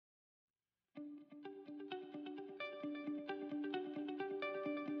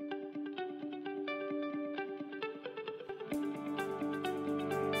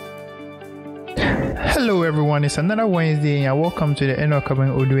Hello everyone, it's another Wednesday and welcome to the Enoch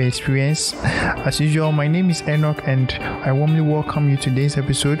Kabeng Audio Experience. As usual, my name is Enoch and I warmly welcome you to today's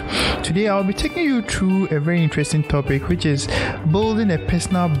episode. Today I'll be taking you through a very interesting topic, which is building a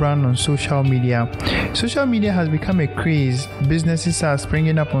personal brand on social media. Social media has become a craze. Businesses are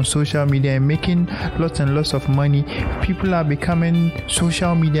springing up on social media and making lots and lots of money. People are becoming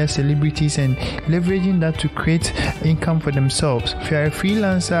social media celebrities and leveraging that to create income for themselves. If you are a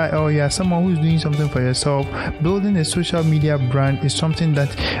freelancer or you are someone who's doing something for yourself, building a social media brand is something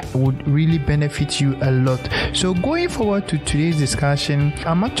that would really benefit you a lot. So going forward to today's discussion,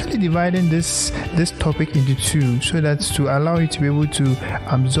 I'm actually dividing this topic into two so that to allow you to be able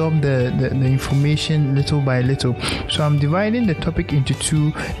to absorb the information little by little. So I'm dividing the topic into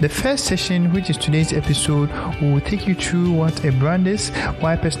two. The first session, which is today's episode, will take you through what a brand is,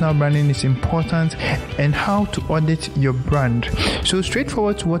 why personal branding is important, and how to audit your brand. So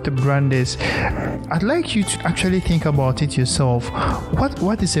straightforward to what a brand is, I'd like you to actually think about it yourself.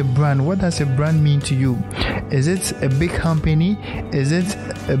 What is a brand? What does a brand mean to you? Is it a big company? Is it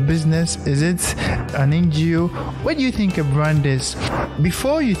a business? Is it an NGO? What do you think a brand is?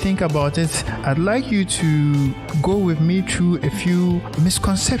 Before you think about it, I'd like you to go with me through a few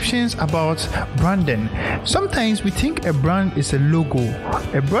misconceptions about branding. Sometimes we think a brand is a logo.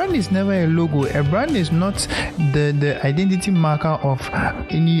 A brand is never a logo. A brand is not the identity marker of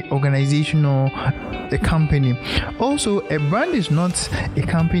any organization or a company. Also, a brand is not a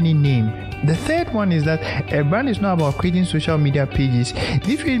company name. The third one is that a brand is not about creating social media pages.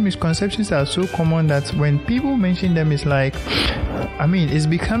 These three misconceptions are so common that when people mention them, it's like, it's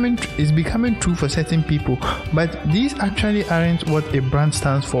becoming true for certain people, but these actually aren't what a brand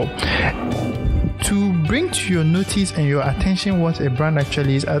stands for. To bring to your notice and your attention what a brand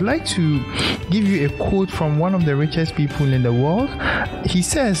actually is, I'd like to give you a quote from one of the richest people in the world. He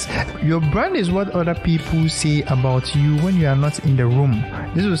says, "Your brand is what other people say about you when you are not in the room."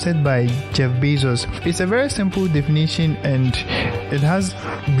 This was said by Jeff Bezos. It's a very simple definition and it has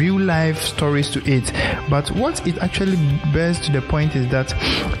real life stories to it. But what it actually bears to the point is that,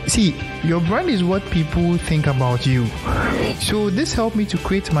 see, your brand is what people think about you. So this helped me to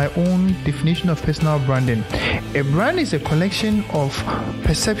create my own definition of personal branding. A brand is a collection of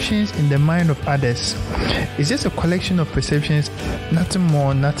perceptions in the mind of others. It's just a collection of perceptions, nothing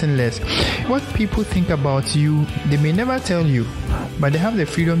more, nothing less. What people think about you, they may never tell you, but they have the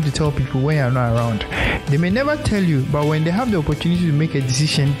freedom to tell people when you're not around. They may never tell you, but when they have the opportunity to make a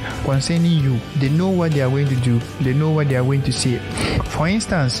decision concerning you, they know what they are going to do. They know what they are going to say. For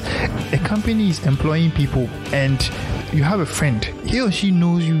instance, a company is employing people and you have a friend. He or she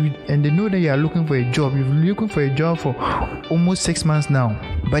knows you and they know that you are looking for a job. You've been looking for a job for almost 6 months now.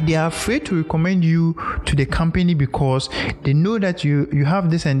 But they are afraid to recommend you to the company because they know that you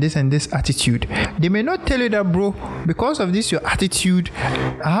have this and this and this attitude. They may not tell you that, bro, because of this your attitude,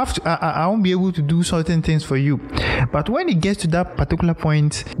 I won't be able to do certain things for you. But when it gets to that particular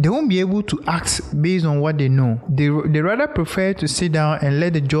point, they won't be able to act based on what they know. They rather prefer to sit down and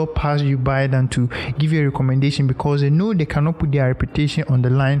let the job pass you by than to give you a recommendation because they know they cannot put their reputation on the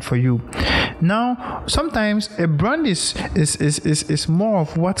line for you. Now, sometimes a brand is more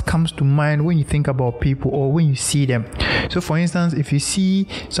of what comes to mind when you think about people or when you see them. So for instance, if you see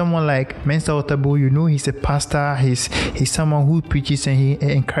someone like Mensa Otabil, you know he's a pastor, he's someone who preaches and he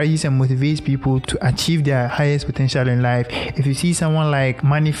encourages and motivates people to achieve their highest potential in life. If you see someone like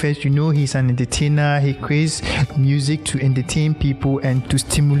Manifest, you know he's an entertainer, he creates music to entertain people and to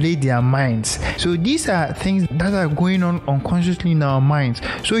stimulate their minds. So these are things that are going on unconsciously in our minds.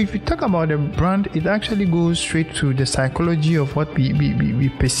 So if you talk about a brand, it actually goes straight to the psychology of what we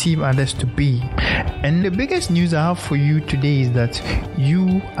perceive others to be. And the biggest news I have for you today is that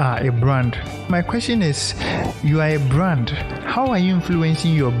you are a brand. My question is, you are a brand. How are you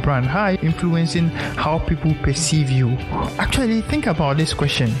influencing your brand? How are you influencing how people perceive you? Actually, think about this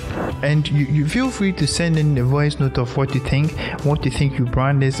question. And you feel free to send in the voice note of what you think your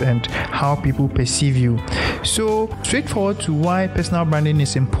brand is and how people perceive you. So, straightforward to why personal branding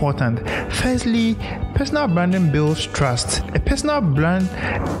is important. Firstly, personal branding builds trust. A personal brand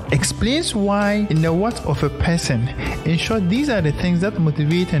explains why in the what of a person. In short, these are the things that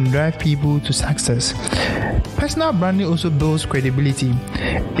motivate and drive people to success. Personal branding also builds credibility.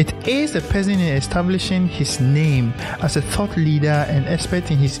 It aids the person in establishing his name as a thought leader and expert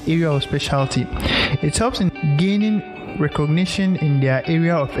in his area of specialty. It helps in gaining recognition in their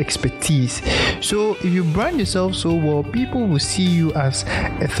area of expertise. So if you brand yourself so well, people will see you as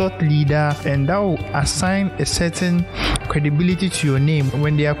a thought leader and that will assign a certain credibility to your name.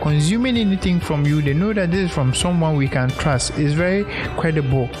 When they are consuming anything from you, they know that this is from someone we can trust. It's very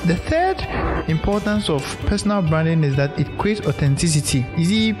credible. The third importance of personal branding is that it creates authenticity. You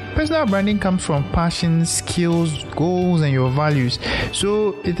see, personal branding comes from passion, skills, goals, and your values.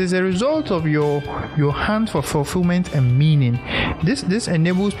 So it is a result of your hunt for fulfillment and meaning. This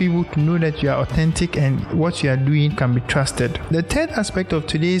enables people to know that you are authentic and what you are doing can be trusted. The third aspect of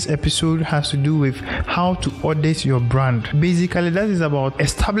today's episode has to do with how to audit your brand. Basically, that is about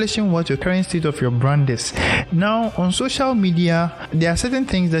establishing what your current state of your brand is. Now, on social media, there are certain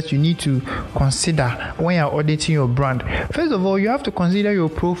things that you need to consider when you're auditing your brand. First of all, you have to consider your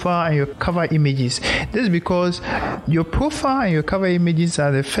profile and your cover images. This is because your profile and your cover images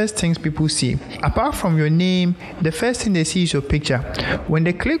are the first things people see. Apart from your name, the first thing they see is your picture. When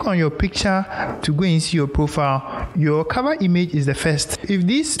they click on your picture to go and see your profile, your cover image is the first. If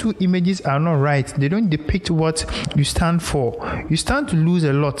these two images are not right, they don't depict what you stand for, you stand to lose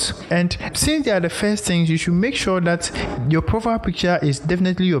a lot. And since they are the first things, you should make sure that your profile picture is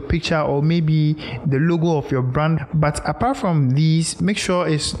definitely your picture or maybe the logo of your brand. But apart from these, make sure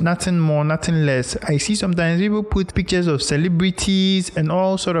it's nothing more, nothing less. I see sometimes people put pictures of celebrities and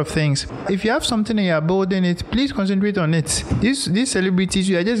all sort of things. If you have something and you're building it, please concentrate on it. These celebrities,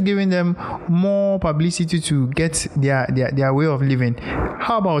 you are just giving them more publicity to get their way of living.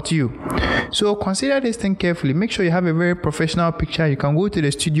 How about you? So consider this thing carefully. Make sure you have a very professional picture. You can go to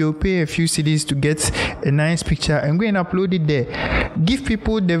the studio, pay a few cedis to get a nice picture and go and upload it there. Give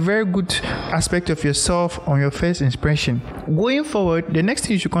people the very good aspect of yourself on your first impression. Going forward, the next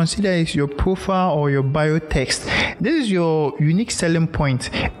thing you should consider is your profile or your bio text. This is your unique selling point,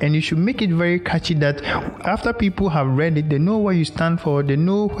 and you should make it very catchy that after people have read it, they know what you stand for, they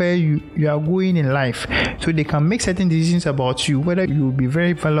know where you are going in life, so they can make certain decisions about you, whether you will be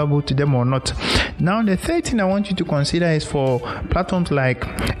very valuable to them or not. Now, the third thing I want you to consider is for platforms like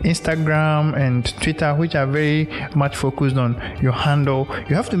Instagram and Twitter, which are very much focused on your handle.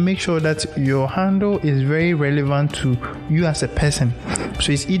 You have to make sure that your handle is very relevant to you as a person.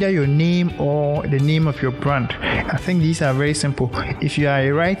 So it's either your name or the name of your brand. I think these are very simple. If you are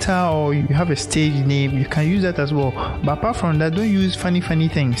a writer or you have a stage name, you can use that as well. But apart from that, don't use funny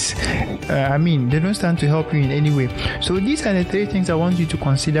things. They don't stand to help you in any way. So these are the three things I want you to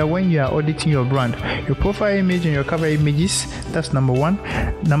consider when you are auditing your brand. Your profile image and your cover images, that's number one.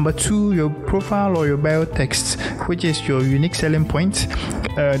 Number two, your profile or your bio text, which is your unique selling point.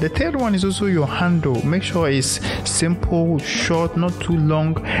 The third one is also your handle. Make sure it's simple, short, not too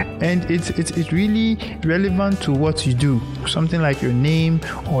long, and it's really relevant to what you do. Something like your name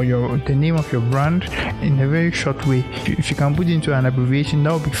or the name of your brand in a very short way. If you can put it into an abbreviation,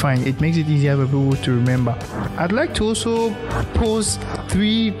 that will be fine. It makes it easier for people to remember. I'd like to also pose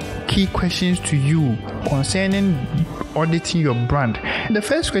 3 key questions to you concerning auditing your brand. The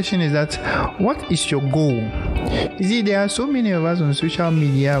first question is that, what is your goal? You see, there are so many of us on social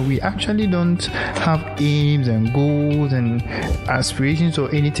media, we actually don't have aims and goals and aspirations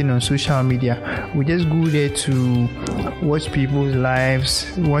or anything on social media. We just go there to watch people's lives,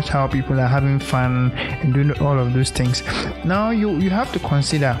 watch how people are having fun and doing all of those things. Now you have to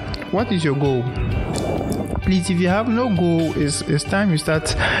consider, what is your goal? Please, if you have no goal, it's time you start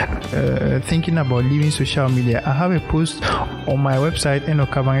thinking about leaving social media. I have a post on my website,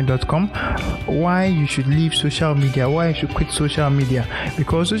 enochkabane.com, why you should leave social media, why you should quit social media.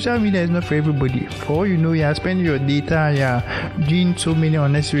 Because social media is not for everybody. For all you know, you are spending your data, you are doing so many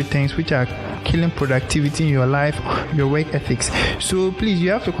unnecessary things which are killing productivity in your life, your work ethics. So please, you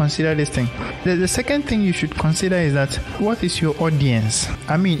have to consider this thing. The second thing you should consider is that, what is your audience?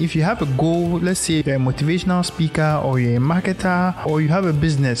 If you have a goal, let's say you're a motivational speaker or you're a marketer or you have a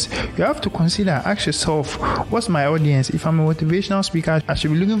business, you have to consider, ask yourself, what's my audience? If I'm a motivational speaker, I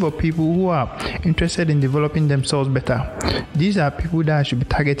should be looking for people who are interested in developing themselves better. These are people that I should be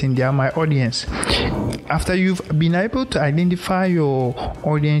targeting. They are my audience. After you've been able to identify your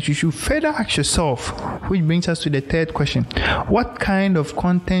audience, you should further ask yourself, which brings us to the third question: what kind of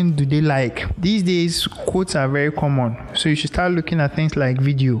content do they like? These days, quotes are very common, so you should start looking at things like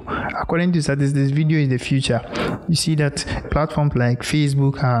video. According to statistics, video is the future. You see that platforms like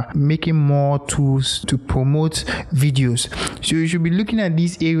Facebook are making more tools to promote videos. So you should be looking at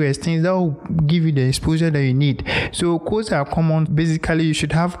these areas, things that will give you the exposure that you need. So quotes are common. Basically, you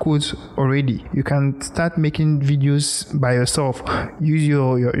should have quotes already. You can start making videos by yourself. Use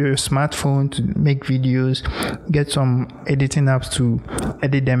your smartphone to make videos. Get some editing apps to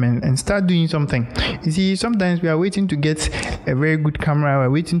edit them and start doing something. You see, sometimes we are waiting to get a very good camera.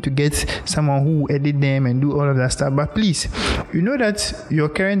 We're waiting to get someone who will edit them and do all of that stuff. But please, you know that your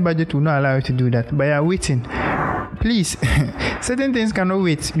current budget will not allow you to do that, but you are waiting. please, certain things cannot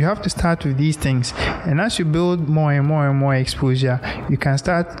wait. You have to start with these things, and as you build more and more and more exposure, you can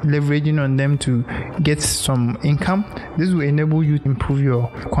start leveraging on them to get some income. This will enable you to improve your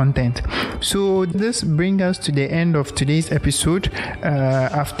content. So this brings us to the end of today's episode.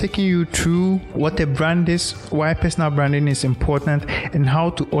 I've taken you through what a brand is, why personal branding is important, and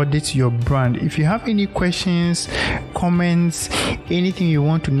how to audit your brand. If you have any questions, comments, anything you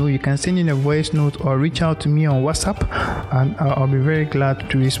want to know, you can send in a voice note or reach out to me on WhatsApp, and I'll be very glad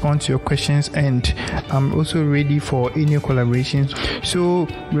to respond to your questions, and I'm also ready for any collaborations. So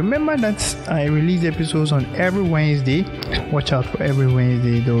remember that I release episodes on every Wednesday. Watch out for every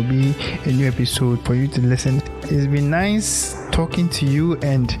Wednesday. There will be a new episode for you to listen. It's been nice talking to you,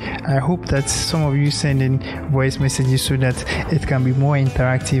 and I hope that some of you send in voice messages so that it can be more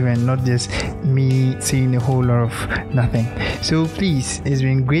interactive and not just me saying a whole lot of nothing. So please, it's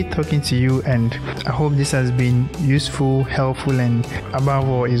been great talking to you, and I hope this has been useful, helpful, and above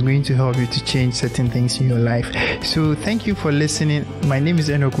all is going to help you to change certain things in your life. So thank you for listening. My name is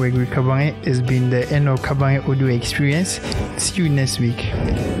Enoch Gregory Kabang. It's been the Enoch Kabang Audio Experience. See you next week.